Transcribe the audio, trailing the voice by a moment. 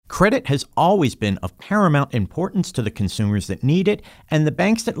Credit has always been of paramount importance to the consumers that need it and the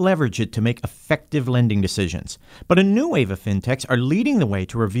banks that leverage it to make effective lending decisions. But a new wave of fintechs are leading the way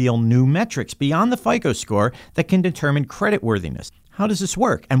to reveal new metrics beyond the FICO score that can determine creditworthiness. How does this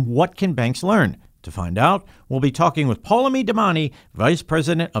work, and what can banks learn? To find out, we'll be talking with Poulomi Damani, Vice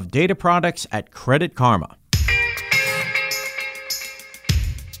President of Data Products at Credit Karma.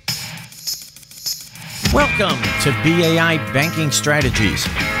 Welcome to BAI Banking Strategies,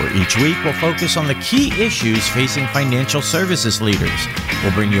 where each week we'll focus on the key issues facing financial services leaders.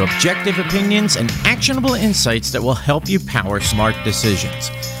 We'll bring you objective opinions and actionable insights that will help you power smart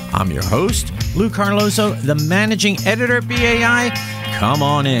decisions. I'm your host, Lou Carlozo, the Managing Editor at BAI. Come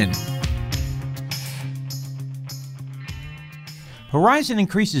on in. Horizon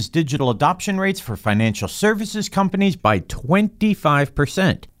increases digital adoption rates for financial services companies by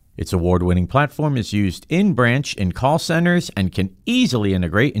 25%. Its award-winning platform is used in-branch in call centers and can easily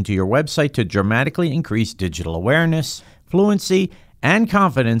integrate into your website to dramatically increase digital awareness, fluency, and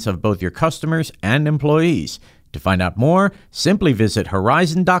confidence of both your customers and employees. To find out more, simply visit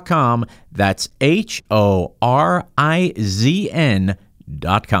horizon.com. That's HORIZN.com.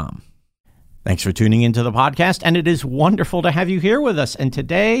 Thanks for tuning into the podcast, and it is wonderful to have you here with us. And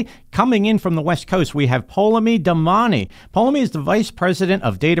today, coming in from the West Coast, we have Poulomi Damani. Poulomi is the Vice President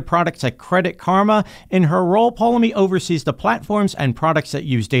of Data Products at Credit Karma. In her role, Poulomi oversees the platforms and products that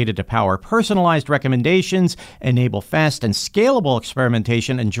use data to power personalized recommendations, enable fast and scalable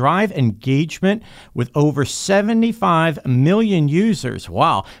experimentation, and drive engagement with over 75 million users.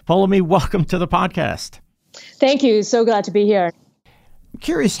 Wow. Poulomi, welcome to the podcast. Thank you. So glad to be here. I'm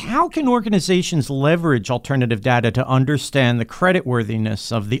curious, how can organizations leverage alternative data to understand the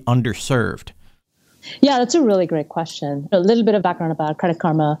creditworthiness of the underserved? Yeah, that's a really great question. A little bit of background about Credit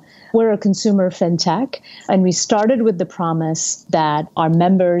Karma. We're a consumer fintech, and we started with the promise that our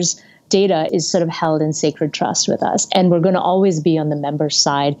members' data is sort of held in sacred trust with us. And we're going to always be on the members'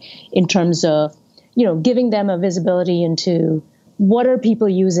 side in terms of, giving them a visibility into what are people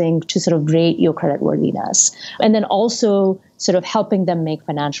using to sort of rate your creditworthiness, and then also sort of helping them make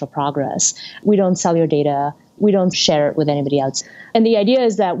financial progress. We don't sell your data. We don't share it with anybody else. And the idea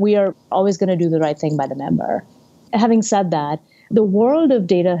is that we are always going to do the right thing by the member. Having said that, the world of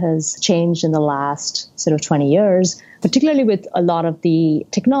data has changed in the last sort of 20 years, particularly with a lot of the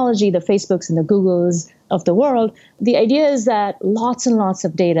technology, the Facebooks and the Googles of the world. The idea is that lots and lots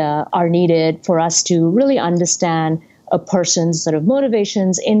of data are needed for us to really understand a person's sort of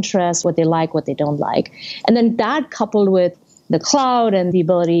motivations, interests, what they like, what they don't like. And then that coupled with the cloud and the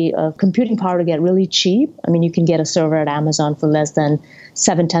ability of computing power to get really cheap. I mean, you can get a server at Amazon for less than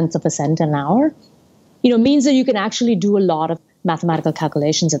 0.7 of a cent an hour, means that you can actually do a lot of mathematical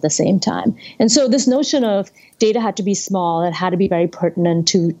calculations at the same time. And so this notion of data had to be small, it had to be very pertinent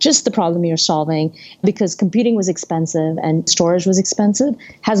to just the problem you're solving, because computing was expensive and storage was expensive,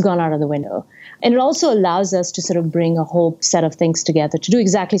 has gone out of the window. And it also allows us to sort of bring a whole set of things together to do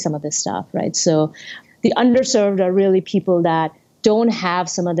exactly some of this stuff, right? So the underserved are really people that don't have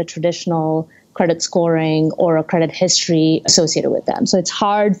some of the traditional credit scoring or a credit history associated with them. So it's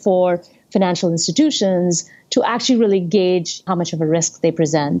hard for financial institutions to actually really gauge how much of a risk they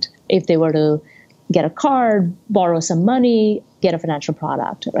present if they were to get a card, borrow some money, get a financial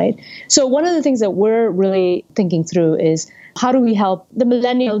product, right? So one of the things that we're really thinking through is how do we help the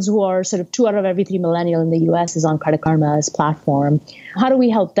millennials who are sort of 2 out of every 3 millennial in the US is on Credit Karma's platform. How do we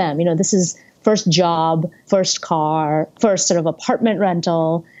help them? This is first job, first car, first sort of apartment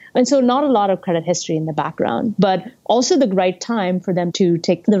rental. And so not a lot of credit history in the background, but also the right time for them to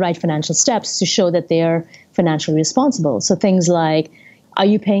take the right financial steps to show that they're financially responsible. So things like, are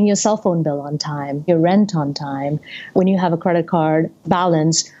you paying your cell phone bill on time, your rent on time? When you have a credit card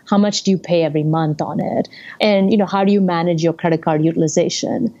balance, how much do you pay every month on it? And, how do you manage your credit card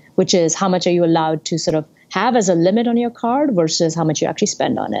utilization, which is how much are you allowed to sort of have as a limit on your card versus how much you actually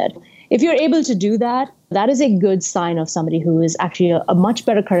spend on it? If you're able to do that, that is a good sign of somebody who is actually a much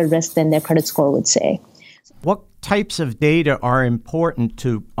better credit risk than their credit score would say. What types of data are important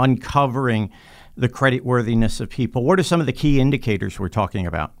to uncovering the creditworthiness of people? What are some of the key indicators we're talking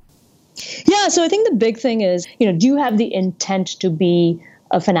about? Yeah, so I think the big thing is, do you have the intent to be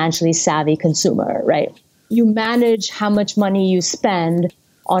a financially savvy consumer, right? You manage how much money you spend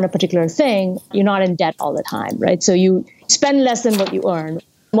on a particular thing. You're not in debt all the time, right? So you spend less than what you earn.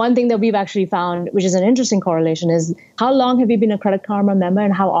 One thing that we've actually found, which is an interesting correlation, is how long have you been a Credit Karma member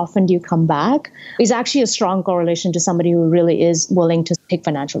and how often do you come back, is actually a strong correlation to somebody who really is willing to take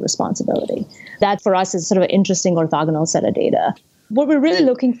financial responsibility. That for us is sort of an interesting orthogonal set of data. What we're really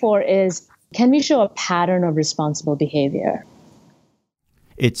looking for is, can we show a pattern of responsible behavior?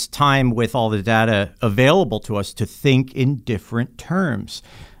 It's time with all the data available to us to think in different terms.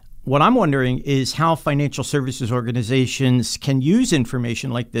 What I'm wondering is how financial services organizations can use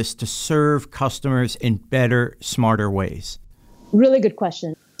information like this to serve customers in better, smarter ways. Really good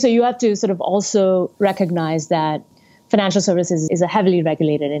question. So you have to sort of also recognize that financial services is a heavily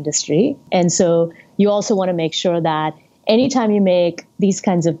regulated industry. And so you also want to make sure that anytime you make these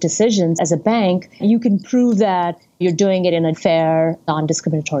kinds of decisions as a bank, you can prove that you're doing it in a fair,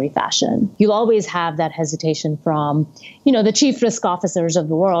 non-discriminatory fashion. You'll always have that hesitation from, the chief risk officers of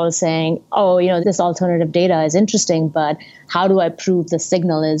the world saying, this alternative data is interesting, but how do I prove the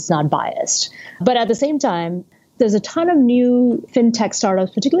signal is not biased? But at the same time, there's a ton of new fintech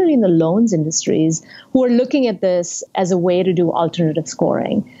startups, particularly in the loans industries, who are looking at this as a way to do alternative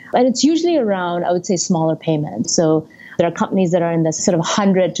scoring. And it's usually around, I would say, smaller payments. So there are companies that are in the sort of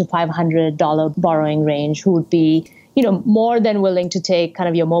 $100 to $500 borrowing range who would be, more than willing to take kind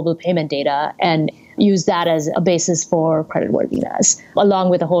of your mobile payment data and use that as a basis for creditworthiness, along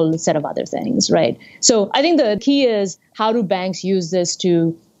with a whole set of other things, right? So I think the key is, how do banks use this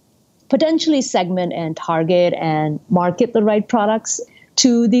to potentially segment and target and market the right products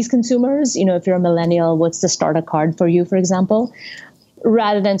to these consumers? If you're a millennial, what's the starter card for you, for example,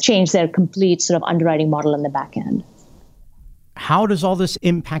 rather than change their complete sort of underwriting model in the back end. How does all this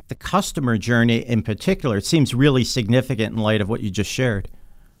impact the customer journey in particular? It seems really significant in light of what you just shared.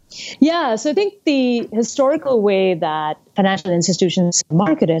 Yeah, so I think the historical way that financial institutions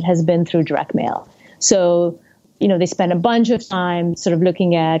market it has been through direct mail. So, they spend a bunch of time sort of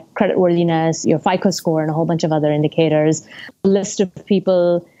looking at creditworthiness, your FICO score, and a whole bunch of other indicators, a list of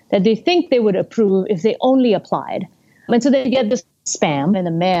people that they think they would approve if they only applied. And so they get this spam in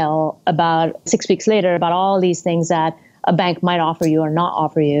the mail about 6 weeks later about all these things that a bank might offer you or not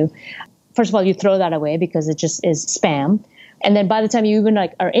offer you. First of all, you throw that away because it just is spam. And then by the time you even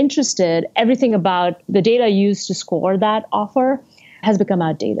are interested, everything about the data used to score that offer has become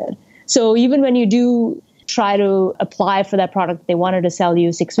outdated. So even when you do try to apply for that product they wanted to sell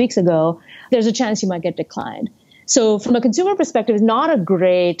you 6 weeks ago, there's a chance you might get declined. So from a consumer perspective, it's not a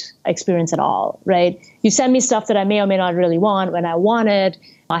great experience at all, right? You send me stuff that I may or may not really want. When I want it,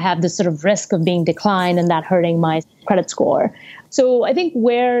 I have this sort of risk of being declined and that hurting my credit score. So I think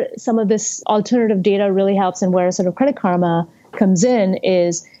where some of this alternative data really helps and where sort of Credit Karma comes in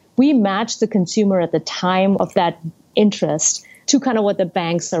is we match the consumer at the time of that interest to kind of what the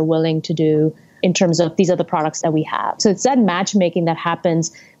banks are willing to do in terms of these are the products that we have. So it's that matchmaking that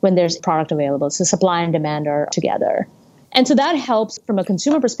happens when there's product available. So supply and demand are together. And so that helps from a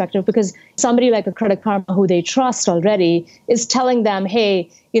consumer perspective because somebody like a Credit Karma who they trust already is telling them,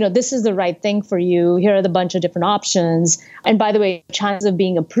 hey, this is the right thing for you. Here are the bunch of different options. And by the way, chances of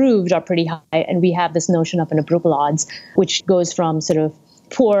being approved are pretty high. And we have this notion of an approval odds, which goes from sort of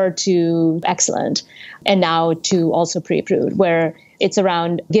poor to excellent and now to also pre-approved, where it's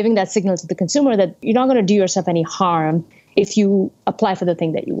around giving that signal to the consumer that you're not going to do yourself any harm if you apply for the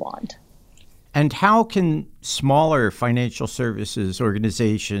thing that you want. And how can smaller financial services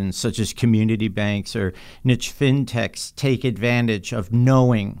organizations such as community banks or niche fintechs take advantage of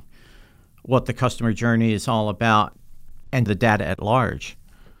knowing what the customer journey is all about and the data at large?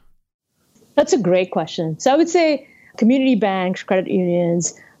 That's a great question. So I would say community banks, credit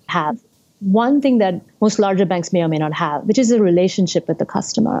unions have one thing that most larger banks may or may not have, which is a relationship with the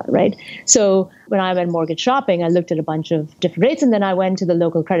customer, right? So when I went mortgage shopping, I looked at a bunch of different rates, and then I went to the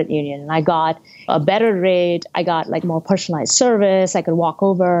local credit union and I got a better rate. I got more personalized service. I could walk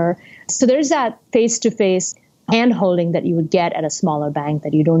over. So there's that face-to-face hand-holding that you would get at a smaller bank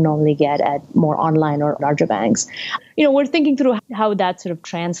that you don't normally get at more online or larger banks. We're thinking through how that sort of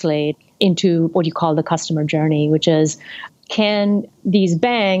translate into what you call the customer journey, which is, can these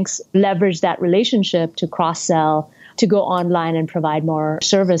banks leverage that relationship to cross-sell, to go online and provide more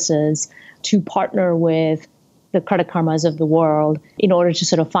services, to partner with the Credit Karmas of the world in order to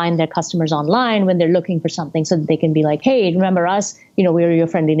sort of find their customers online when they're looking for something so that they can be like, hey, remember us? We're your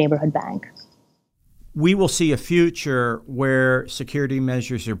friendly neighborhood bank. We will see a future where security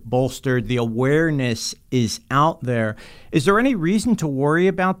measures are bolstered. The awareness is out there. Is there any reason to worry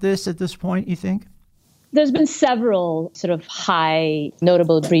about this at this point, you think? There's been several sort of high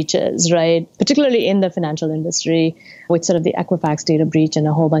notable breaches, right? Particularly in the financial industry with sort of the Equifax data breach and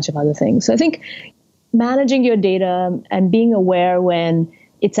a whole bunch of other things. So I think managing your data and being aware when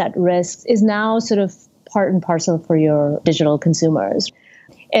it's at risk is now sort of part and parcel for your digital consumers.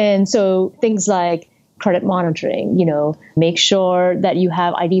 And so things like credit monitoring, make sure that you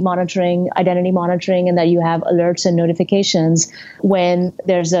have ID monitoring, identity monitoring, and that you have alerts and notifications when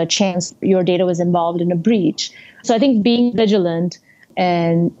there's a chance your data was involved in a breach. So I think being vigilant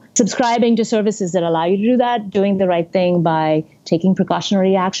and subscribing to services that allow you to do that, doing the right thing by taking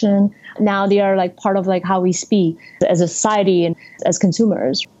precautionary action. Now they are like part of like how we speak as a society and as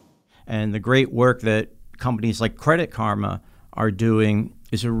consumers. And the great work that companies like Credit Karma are doing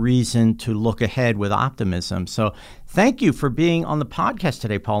is a reason to look ahead with optimism. So thank you for being on the podcast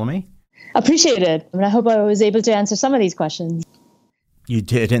today, Poulomi. Appreciate it. I hope I was able to answer some of these questions. You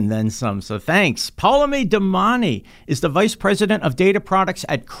did, and then some. So thanks. Poulomi Damani is the Vice President of Data Products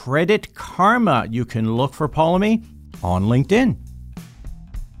at Credit Karma. You can look for Poulomi on LinkedIn.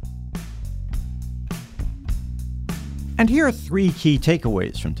 And here are 3 key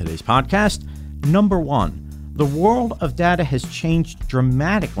takeaways from today's podcast. Number 1, the world of data has changed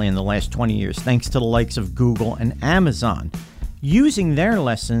dramatically in the last 20 years thanks to the likes of Google and Amazon. Using their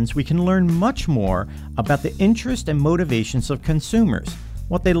lessons, we can learn much more about the interest and motivations of consumers,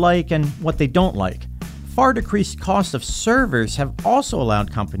 what they like and what they don't like. Far decreased costs of servers have also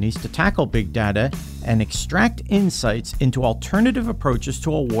allowed companies to tackle big data and extract insights into alternative approaches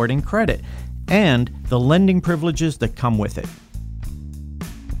to awarding credit and the lending privileges that come with it.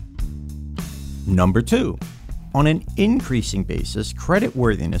 Number 2, on an increasing basis,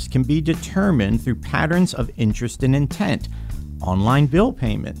 creditworthiness can be determined through patterns of interest and intent, online bill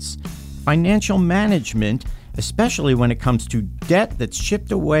payments, financial management, especially when it comes to debt that's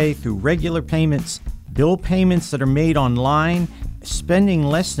chipped away through regular payments, bill payments that are made online, spending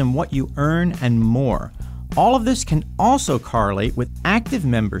less than what you earn, and more. All of this can also correlate with active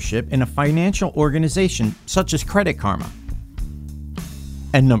membership in a financial organization such as Credit Karma.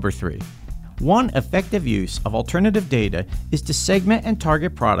 And number 3, one effective use of alternative data is to segment and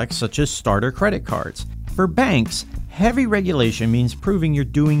target products such as starter credit cards. For banks, heavy regulation means proving you're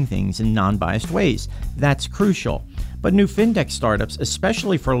doing things in non-biased ways. That's crucial. But new fintech startups,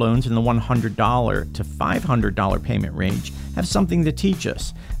 especially for loans in the $100 to $500 payment range, have something to teach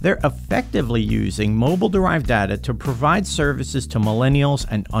us. They're effectively using mobile-derived data to provide services to millennials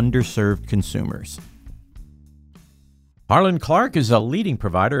and underserved consumers. Harlan Clark is a leading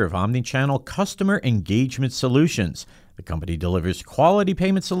provider of omnichannel customer engagement solutions. The company delivers quality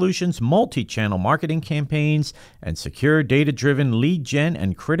payment solutions, multi-channel marketing campaigns, and secure data-driven lead gen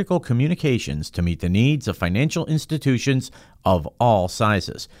and critical communications to meet the needs of financial institutions of all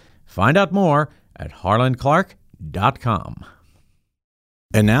sizes. Find out more at harlanclark.com.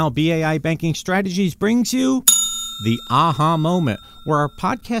 And now BAI Banking Strategies brings you the aha moment, where our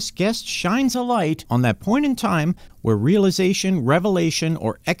podcast guest shines a light on that point in time where realization, revelation,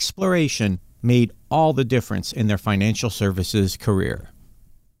 or exploration made all the difference in their financial services career.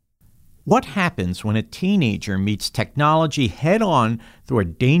 What happens when a teenager meets technology head-on through a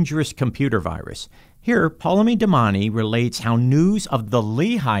dangerous computer virus? Here, Poulomi Damani relates how news of the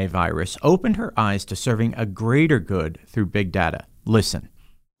Lehigh virus opened her eyes to serving a greater good through big data. Listen.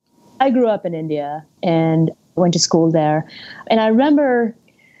 I grew up in India and went to school there. And I remember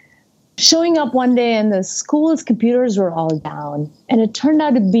showing up one day and the school's computers were all down. And it turned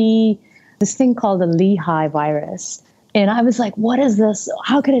out to be this thing called the Lehigh virus. And I was like, what is this?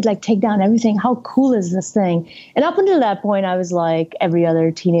 How could it take down everything? How cool is this thing? And up until that point, I was like every other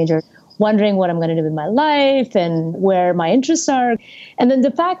teenager, wondering what I'm going to do with my life and where my interests are. And then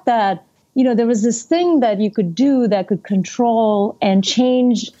the fact that, there was this thing that you could do that could control and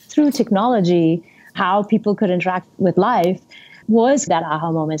change through technology how people could interact with life was that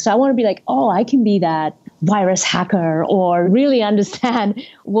aha moment. So I want to be like, oh, I can be that virus hacker or really understand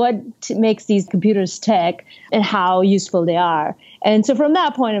what makes these computers tick and how useful they are. And so from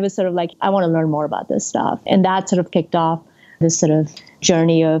that point, it was sort of like, I want to learn more about this stuff. And that sort of kicked off this sort of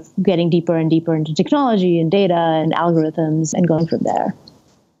journey of getting deeper and deeper into technology and data and algorithms and going from there.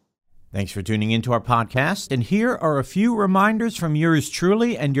 Thanks for tuning into our podcast. And here are a few reminders from yours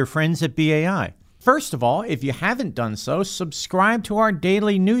truly and your friends at BAI. First of all, if you haven't done so, subscribe to our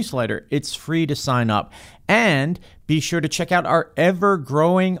daily newsletter. It's free to sign up. And be sure to check out our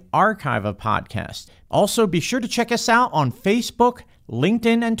ever-growing archive of podcasts. Also, be sure to check us out on Facebook,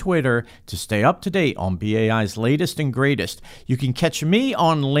 LinkedIn, and Twitter to stay up to date on BAI's latest and greatest. You can catch me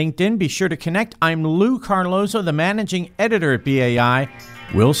on LinkedIn. Be sure to connect. I'm Lou Carlozo, the managing editor at BAI.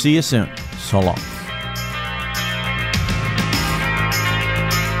 We'll see you soon. So long.